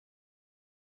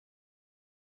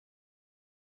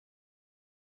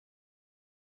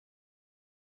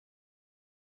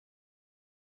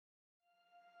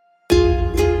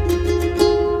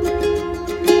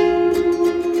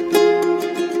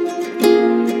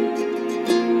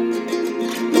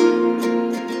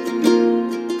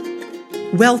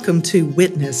Welcome to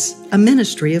Witness, a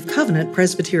ministry of Covenant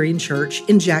Presbyterian Church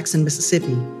in Jackson,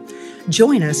 Mississippi.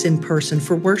 Join us in person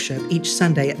for worship each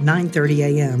Sunday at 9:30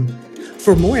 a.m.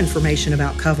 For more information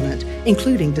about Covenant,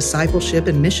 including discipleship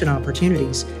and mission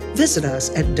opportunities, visit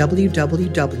us at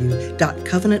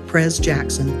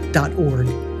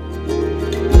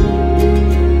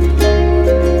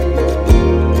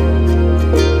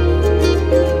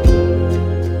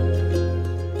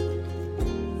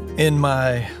In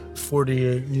my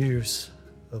 48 years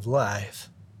of life,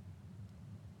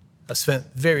 I've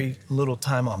spent very little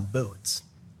time on boats.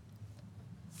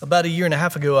 About a year and a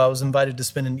half ago, I was invited to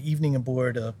spend an evening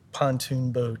aboard a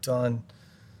pontoon boat on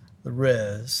the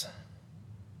Res.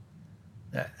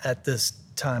 At this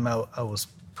time, I was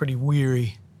pretty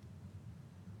weary.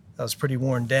 I was pretty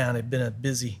worn down. It had been a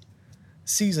busy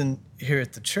season here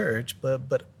at the church,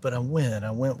 but I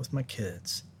went with my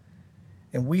kids.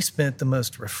 And we spent the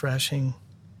most refreshing,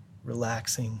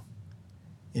 relaxing,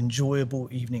 enjoyable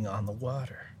evening on the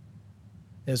water.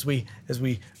 As we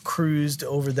cruised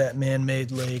over that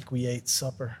man-made lake, we ate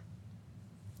supper.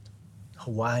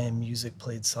 Hawaiian music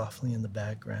played softly in the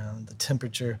background. The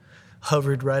temperature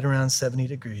hovered right around 70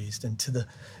 degrees. And to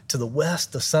the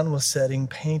west, the sun was setting,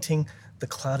 painting the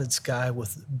clouded sky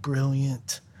with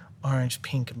brilliant orange,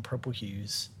 pink, and purple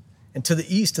hues. And to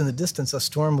the east, in the distance, a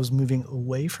storm was moving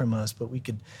away from us, but we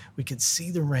could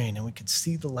see the rain, and we could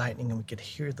see the lightning, and we could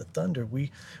hear the thunder. We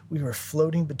were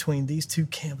floating between these two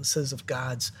canvases of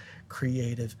God's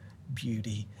creative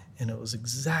beauty, and it was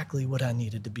exactly what I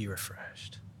needed to be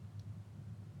refreshed.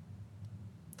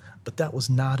 But that was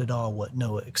not at all what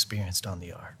Noah experienced on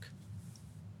the ark.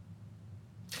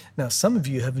 Now, some of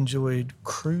you have enjoyed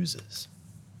cruises.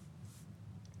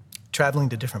 Traveling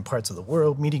to different parts of the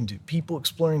world, meeting new people,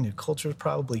 exploring new cultures,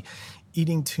 probably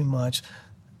eating too much.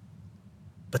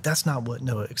 But that's not what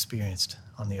Noah experienced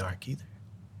on the ark either.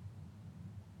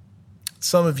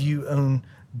 Some of you own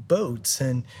boats,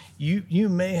 and you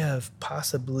may have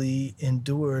possibly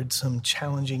endured some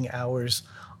challenging hours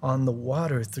on the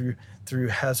water through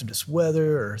hazardous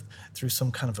weather or through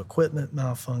some kind of equipment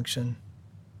malfunction.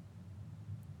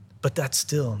 But that's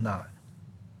still not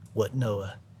what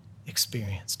Noah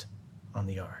experienced on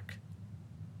the ark.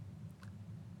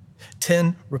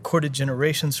 10 recorded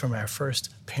generations from our first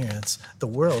parents, the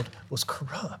world was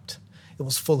corrupt. It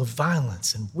was full of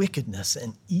violence and wickedness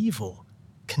and evil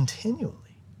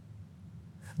continually,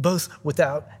 both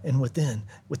without and within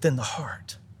the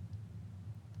heart.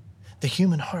 The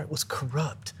human heart was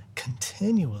corrupt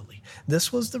continually.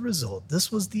 This was the result.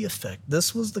 This was the effect.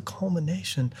 This was the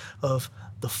culmination of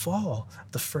the fall,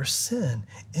 the first sin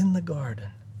in the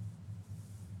garden,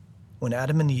 when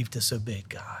Adam and Eve disobeyed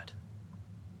God.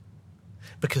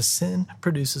 Because sin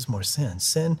produces more sin.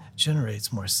 Sin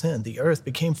generates more sin. The earth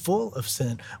became full of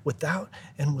sin without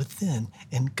and within,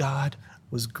 and God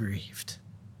was grieved.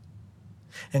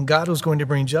 And God was going to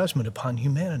bring judgment upon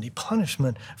humanity,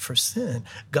 punishment for sin.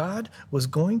 God was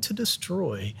going to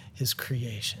destroy his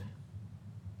creation,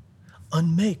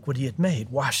 unmake what he had made,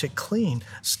 wash it clean,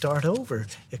 start over,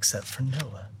 except for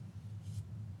Noah.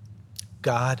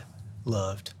 God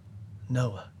loved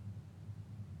Noah.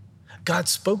 God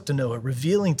spoke to Noah,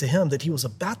 revealing to him that he was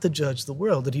about to judge the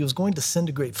world, that he was going to send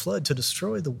a great flood to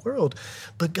destroy the world,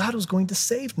 but God was going to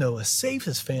save Noah, save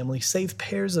his family, save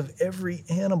pairs of every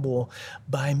animal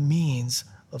by means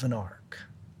of an ark.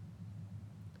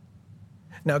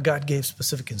 Now, God gave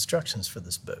specific instructions for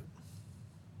this boat.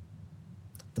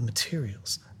 The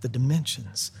materials, the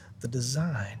dimensions, the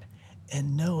design,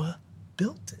 and Noah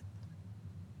built it.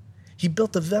 He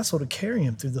built a vessel to carry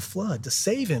him through the flood, to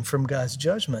save him from God's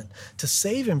judgment, to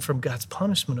save him from God's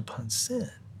punishment upon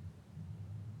sin.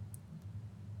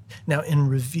 Now, in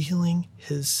revealing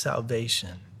his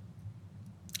salvation,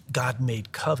 God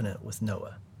made covenant with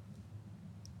Noah.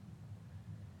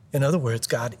 In other words,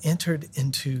 God entered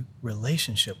into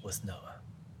relationship with Noah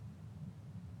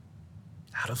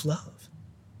out of love.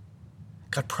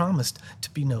 God promised to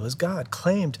be Noah's God,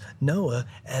 claimed Noah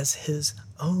as his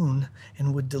own,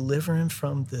 and would deliver him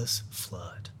from this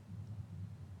flood.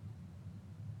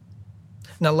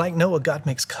 Now, like Noah, God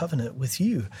makes covenant with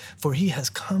you, for he has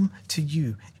come to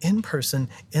you in person,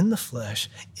 in the flesh,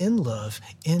 in love,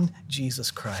 in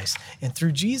Jesus Christ. And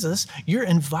through Jesus, you're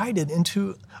invited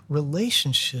into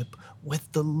relationship with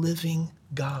the living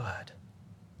God.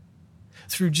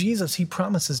 Through Jesus, he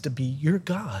promises to be your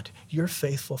God, your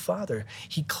faithful Father.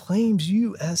 He claims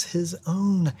you as his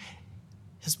own,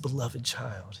 his beloved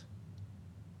child.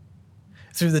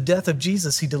 Through the death of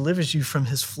Jesus, he delivers you from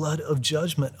his flood of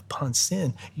judgment upon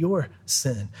sin, your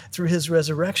sin. Through his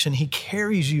resurrection, he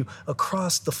carries you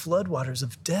across the floodwaters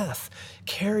of death,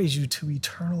 carries you to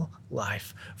eternal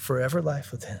life, forever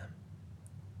life with him.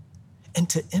 And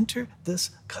to enter this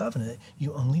covenant,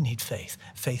 you only need faith,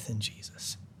 faith in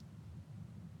Jesus.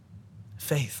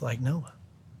 Faith like Noah.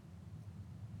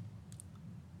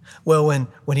 Well,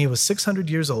 when he was 600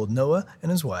 years old, Noah and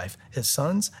his wife, his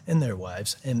sons and their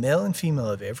wives, and male and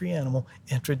female of every animal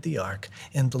entered the ark,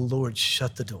 and the Lord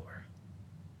shut the door.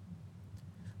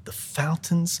 The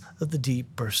fountains of the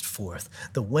deep burst forth.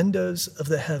 The windows of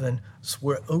the heavens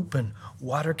were open.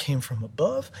 Water came from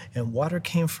above and water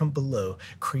came from below.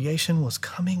 Creation was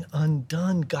coming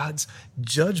undone. God's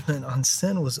judgment on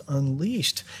sin was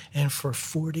unleashed. And for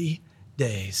 40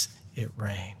 days it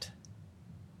rained.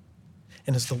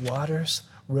 And as the waters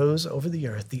rose over the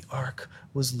earth, the ark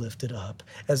was lifted up.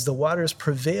 As the waters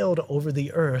prevailed over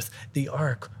the earth, the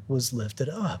ark was lifted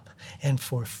up. And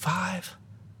for 5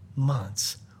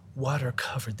 months, water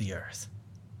covered the earth.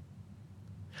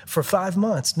 For 5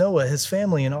 months, Noah, his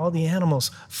family, and all the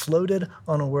animals floated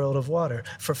on a world of water.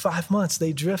 For 5 months,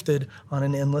 they drifted on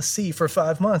an endless sea. For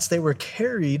 5 months, they were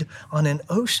carried on an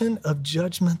ocean of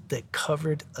judgment that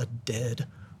covered a dead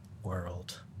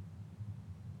world.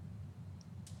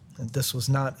 And this was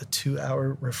not a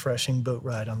 2-hour refreshing boat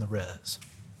ride on the Res.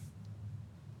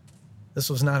 This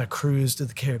was not a cruise to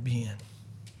the Caribbean.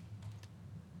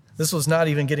 This was not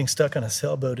even getting stuck on a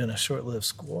sailboat in a short-lived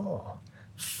squall.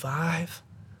 5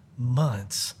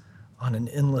 months on an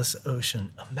endless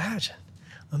ocean.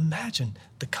 Imagine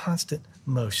the constant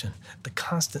motion, the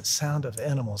constant sound of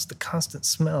animals, the constant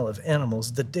smell of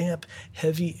animals, the damp,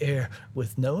 heavy air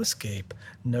with no escape,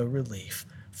 no relief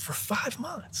for 5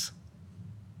 months.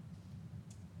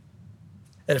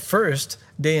 At first,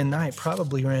 day and night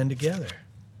probably ran together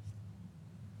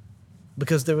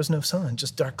because there was no sun,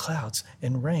 just dark clouds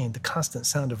and rain, the constant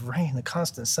sound of rain, the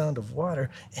constant sound of water,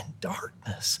 and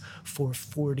darkness for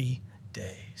 40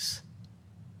 days.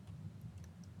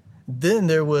 Then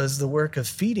there was the work of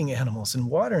feeding animals and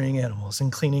watering animals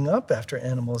and cleaning up after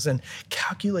animals and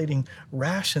calculating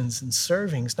rations and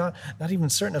servings, not even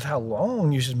certain of how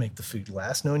long you should make the food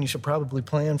last, knowing you should probably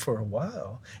plan for a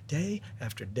while, day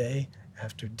after day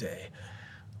after day,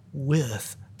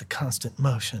 with the constant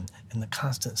motion and the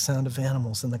constant sound of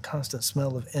animals and the constant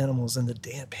smell of animals and the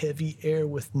damp, heavy air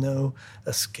with no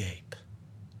escape,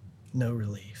 no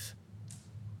relief.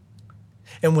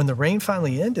 And when the rain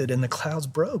finally ended and the clouds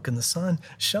broke and the sun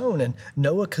shone and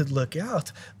Noah could look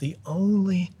out, the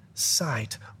only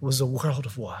sight was a world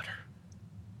of water,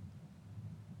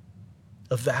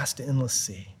 a vast, endless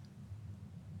sea,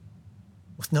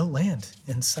 with no land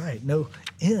in sight, no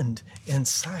end in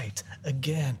sight,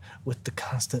 again, with the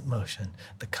constant motion,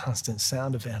 the constant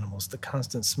sound of animals, the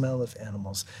constant smell of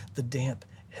animals, the damp,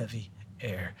 heavy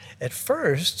air. At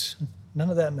first, none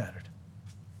of that mattered.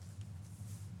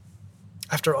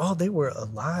 After all, they were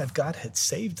alive. God had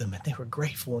saved them, and they were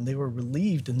grateful, and they were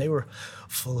relieved, and they were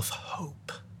full of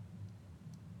hope.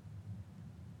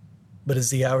 But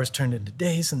as the hours turned into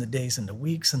days, and the days into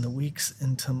weeks, and the weeks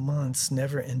into months,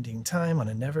 never-ending time on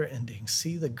a never-ending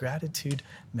sea, the gratitude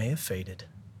may have faded.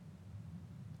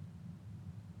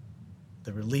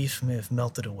 The relief may have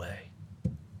melted away.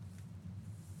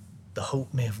 The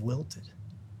hope may have wilted.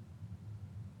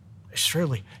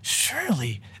 Surely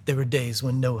there were days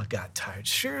when Noah got tired.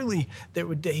 Surely there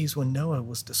were days when Noah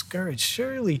was discouraged.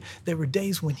 Surely there were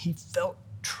days when he felt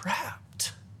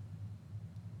trapped.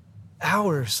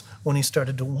 Hours when he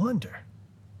started to wonder,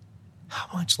 how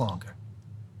much longer?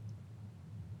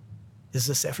 Is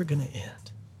this ever going to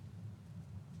end?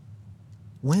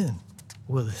 When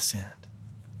will this end?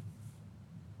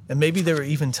 And maybe there were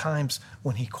even times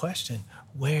when he questioned,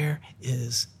 where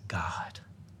is God?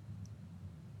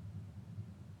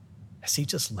 Has he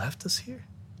just left us here?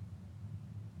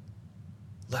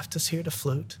 Left us here to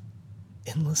float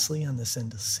endlessly on this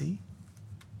endless sea?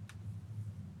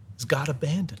 Has God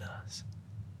abandoned us?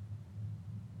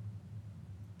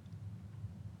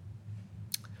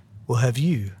 Well, have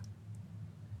you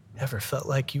ever felt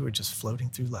like you were just floating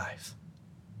through life,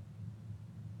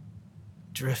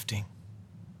 drifting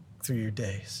through your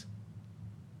days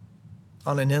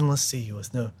on an endless sea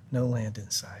with no land in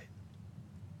sight?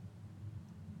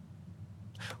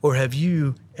 Or have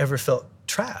you ever felt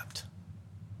trapped?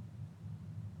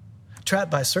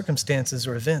 Trapped by circumstances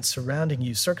or events surrounding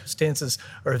you, circumstances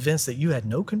or events that you had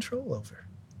no control over?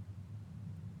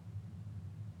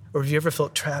 Or have you ever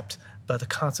felt trapped by the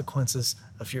consequences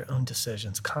of your own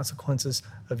decisions, consequences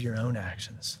of your own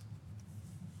actions?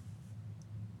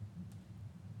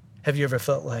 Have you ever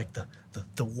felt like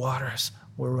the waters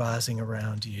were rising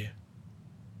around you?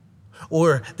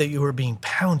 Or that you were being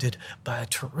pounded by a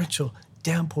torrential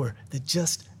downpour that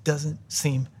just doesn't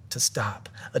seem to stop?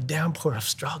 A downpour of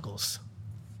struggles.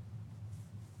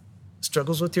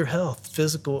 Struggles with your health,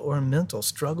 physical or mental.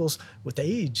 Struggles with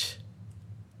age.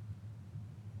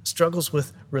 Struggles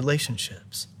with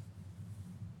relationships.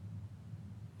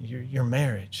 Your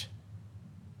marriage.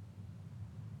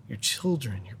 Your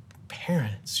children, your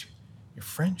parents, your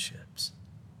friendships.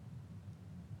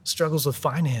 Struggles with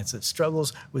finances,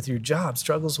 struggles with your job,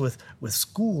 struggles with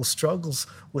school, struggles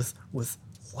with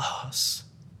loss,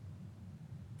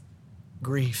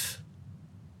 grief.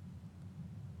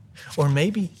 Or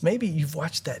maybe you've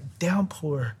watched that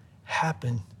downpour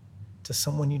happen to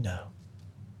someone you know,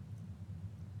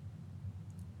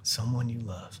 someone you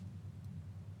love.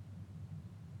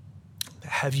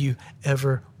 Have you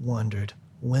ever wondered,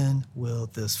 when will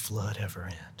this flood ever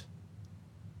end?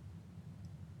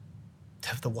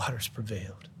 Have the waters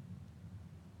prevailed?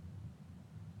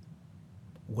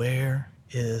 Where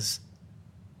is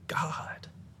God?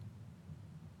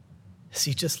 Has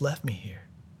he just left me here?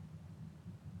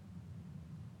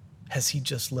 Has he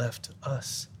just left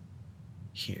us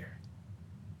here?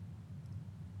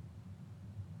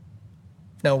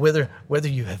 Now, whether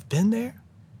you have been there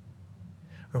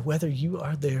or whether you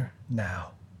are there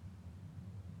now,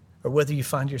 or whether you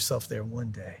find yourself there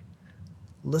one day,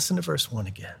 listen to verse 1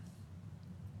 again.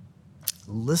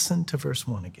 Listen to verse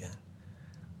 1 again.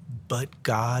 But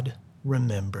God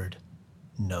remembered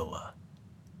Noah.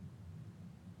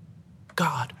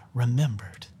 God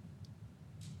remembered.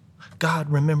 God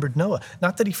remembered Noah.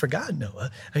 Not that he forgot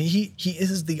Noah. I mean, he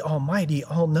is the almighty,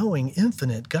 all-knowing,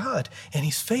 infinite God, and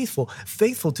he's faithful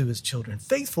to his children,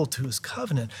 faithful to his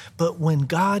covenant. But when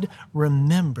God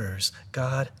remembers,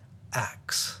 God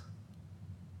acts.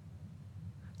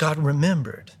 God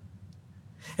remembered.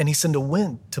 And he sent a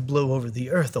wind to blow over the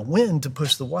earth, a wind to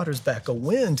push the waters back, a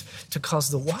wind to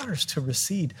cause the waters to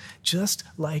recede, just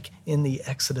like in the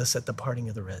Exodus at the parting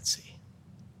of the Red Sea.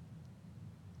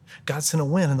 God sent a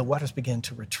wind and the waters began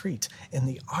to retreat, and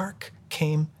the ark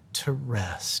came to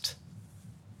rest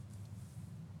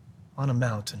on a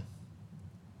mountain.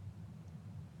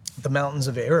 The mountains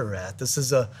of Ararat. This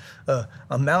is a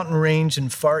mountain range in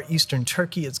far eastern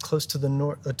Turkey. It's close to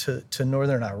the to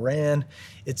northern Iran.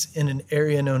 It's in an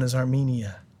area known as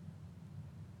Armenia.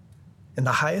 And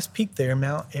the highest peak there,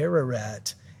 Mount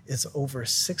Ararat, is over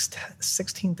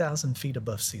 16,000 feet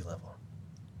above sea level.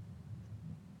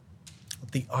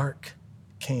 The ark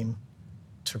came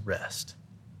to rest.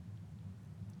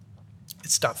 It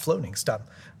stopped floating, stopped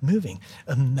moving.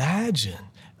 Imagine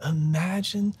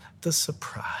the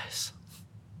surprise.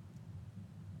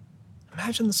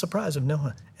 Imagine the surprise of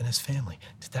Noah and his family.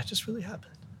 Did that just really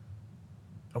happen?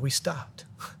 Are we stopped?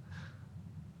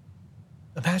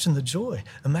 Imagine the joy.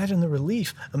 Imagine the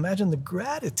relief. Imagine the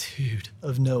gratitude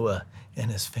of Noah and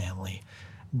his family.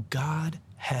 God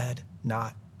had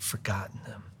not forgotten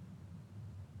them.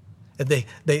 They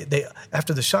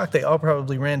after the shock, they all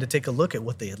probably ran to take a look at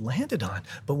what they had landed on.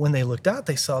 But when they looked out,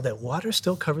 they saw that water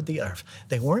still covered the earth.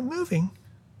 They weren't moving.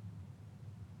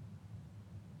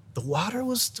 The water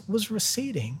was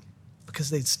receding because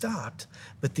they'd stopped,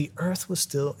 but the earth was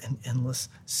still an endless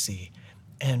sea.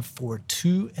 And for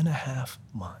 2.5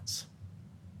 months,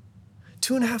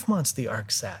 2.5 months, the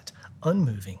ark sat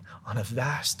unmoving on a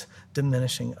vast,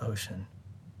 diminishing ocean.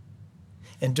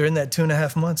 And during that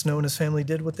 2.5 months, Noah and his family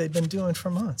did what they'd been doing for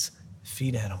months: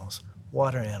 feed animals,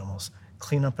 water animals,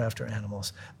 clean up after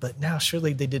animals. But now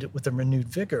surely they did it with a renewed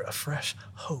vigor, a fresh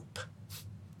hope.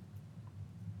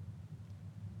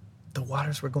 The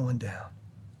waters were going down.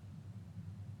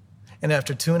 And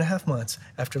after 2.5 months,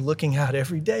 after looking out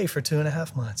every day for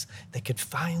 2.5 months, they could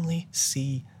finally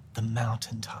see the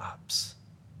mountaintops.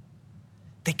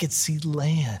 They could see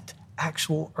land,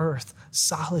 actual earth,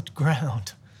 solid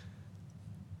ground.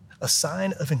 A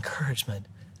sign of encouragement.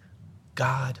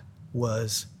 God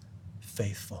was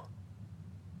faithful.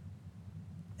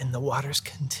 And the waters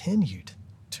continued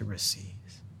to recede.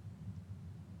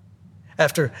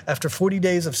 After 40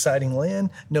 days of sighting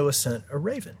land, Noah sent a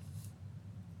raven.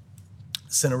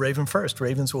 Sent a raven first.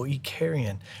 Ravens will eat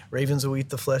carrion. Ravens will eat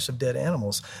the flesh of dead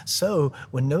animals. So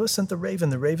when Noah sent the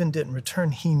raven didn't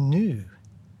return. He knew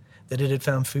that it had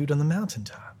found food on the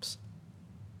mountaintops.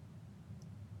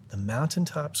 The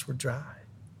mountaintops were dry.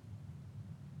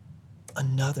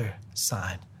 Another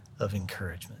sign of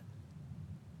encouragement.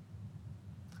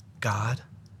 God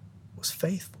was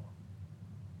faithful.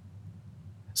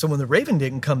 So when the raven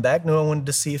didn't come back, Noah wanted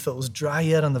to see if it was dry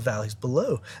yet on the valleys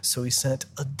below. So he sent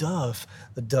a dove.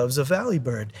 The dove's a valley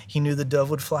bird. He knew the dove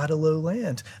would fly to low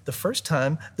land. The first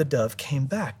time the dove came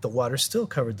back, the water still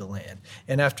covered the land.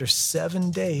 And after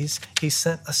 7 days, he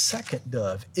sent a second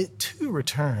dove. It too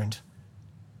returned,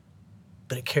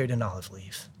 but it carried an olive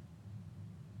leaf.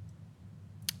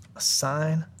 A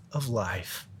sign of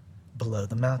life below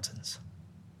the mountains.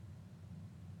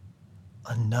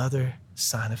 Another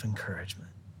sign of encouragement.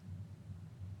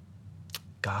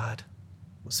 God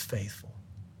was faithful.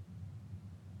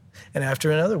 And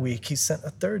after another week, he sent a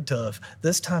third dove.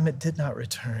 This time it did not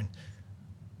return.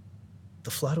 The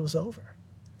flood was over.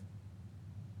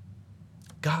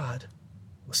 God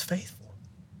was faithful.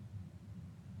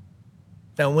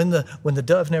 Now, when the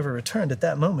dove never returned, at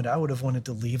that moment, I would have wanted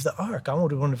to leave the ark. I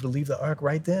would have wanted to leave the ark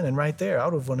right then and right there. I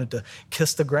would have wanted to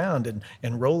kiss the ground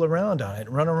and roll around on it,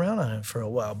 run around on it for a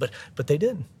while. But they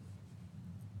didn't.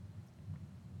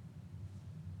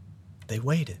 They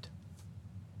waited.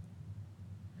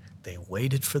 They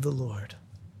waited for the Lord.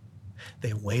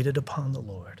 They waited upon the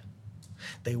Lord.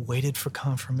 They waited for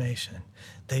confirmation.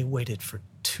 They waited for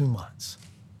 2 months.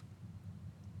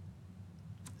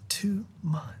 2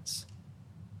 months.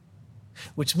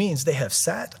 Which means they have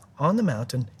sat on the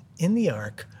mountain in the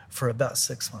ark for about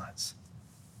 6 months.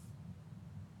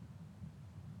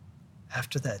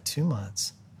 After that 2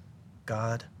 months,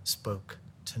 God spoke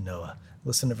to Noah.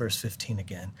 Listen to verse 15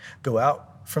 again. Go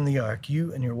out from the ark,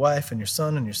 you and your wife and your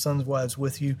son and your son's wives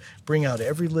with you. Bring out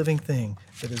every living thing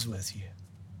that is with you.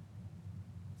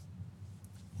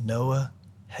 Noah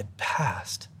had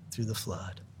passed through the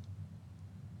flood.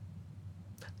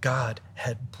 God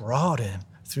had brought him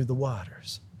through the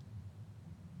waters.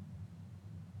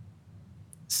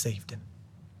 Saved him.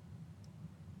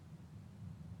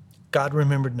 God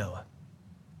remembered Noah.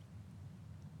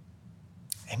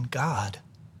 And God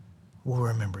will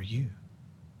remember you.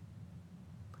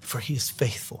 For he is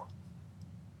faithful.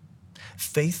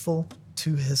 Faithful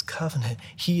to his covenant.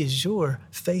 He is your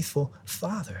faithful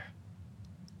Father.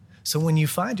 So when you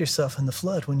find yourself in the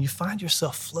flood, when you find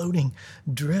yourself floating,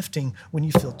 drifting, when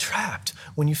you feel trapped,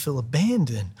 when you feel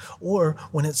abandoned, or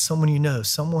when it's someone you know,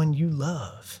 someone you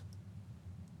love,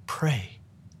 pray.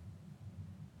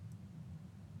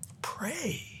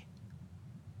 Pray.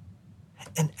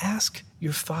 And ask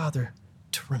your Father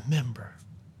to remember.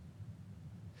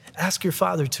 Ask your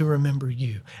Father to remember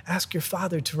you. Ask your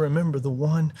Father to remember the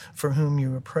one for whom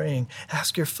you are praying.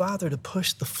 Ask your Father to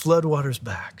push the floodwaters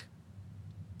back.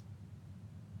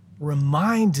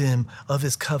 Remind him of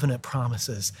his covenant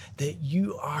promises, that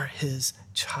you are his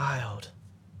child.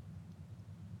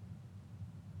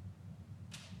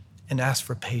 And ask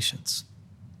for patience.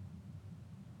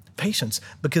 Patience,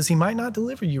 because he might not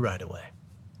deliver you right away.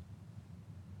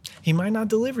 He might not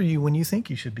deliver you when you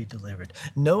think you should be delivered.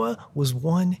 Noah was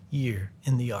 1 year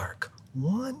in the ark.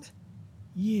 1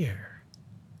 year.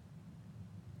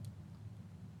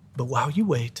 But while you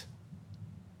wait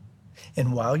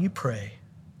and while you pray,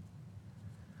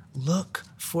 look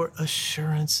for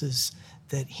assurances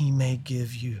that he may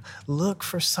give you. Look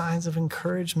for signs of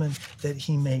encouragement that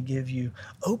he may give you.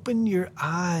 Open your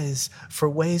eyes for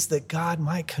ways that God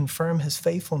might confirm his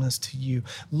faithfulness to you.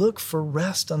 Look for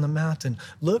rest on the mountain.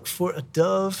 Look for a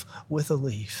dove with a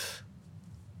leaf.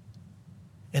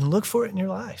 And look for it in your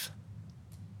life.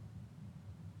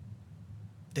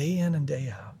 Day in and day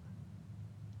out.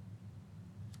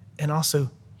 And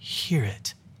also hear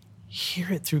it.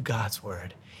 Hear it through God's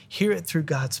word. Hear it through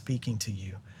God speaking to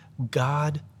you.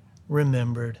 God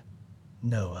remembered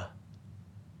Noah.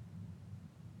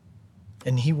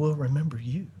 And he will remember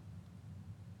you.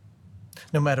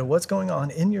 No matter what's going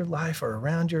on in your life or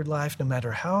around your life, no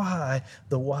matter how high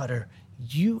the water,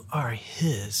 you are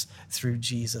his through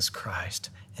Jesus Christ,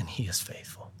 and he is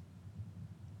faithful.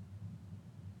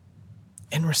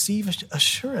 And receive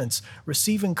assurance,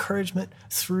 receive encouragement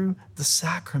through the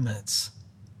sacraments.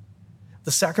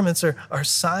 The sacraments are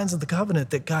signs of the covenant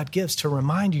that God gives to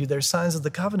remind you. They're signs of the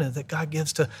covenant that God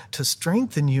gives to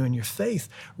strengthen you in your faith.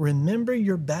 Remember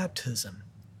your baptism.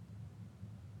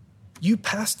 You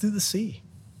passed through the sea.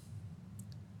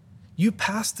 You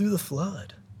passed through the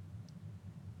flood.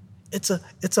 It's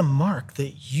a mark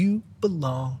that you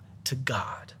belong to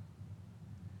God,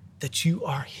 that you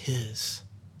are his.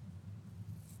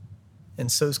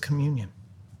 And so is communion.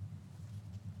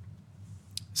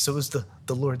 So is the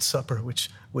Lord's Supper, which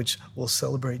we'll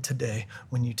celebrate today.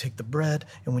 When you take the bread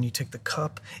and when you take the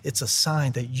cup, it's a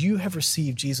sign that you have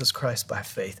received Jesus Christ by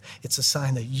faith. It's a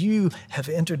sign that you have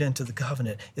entered into the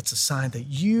covenant. It's a sign that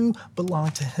you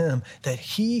belong to him, that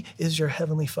he is your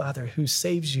heavenly Father who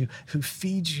saves you, who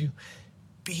feeds you,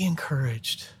 Be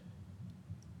encouraged.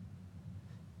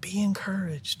 Be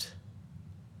encouraged.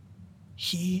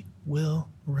 He will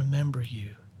remember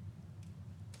you.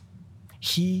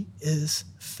 He is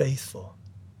faithful.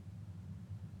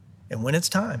 And when it's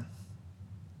time,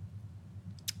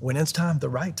 the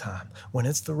right time, when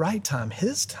it's the right time,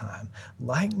 his time,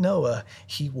 like Noah,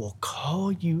 he will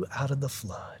call you out of the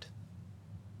flood.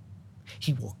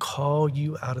 He will call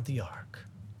you out of the ark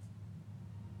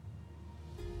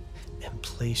and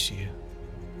place you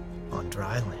on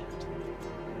dry land.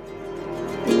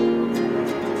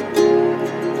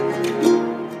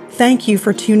 Thank you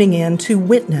for tuning in to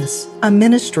Witness, a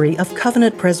ministry of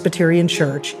Covenant Presbyterian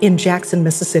Church in Jackson,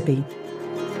 Mississippi.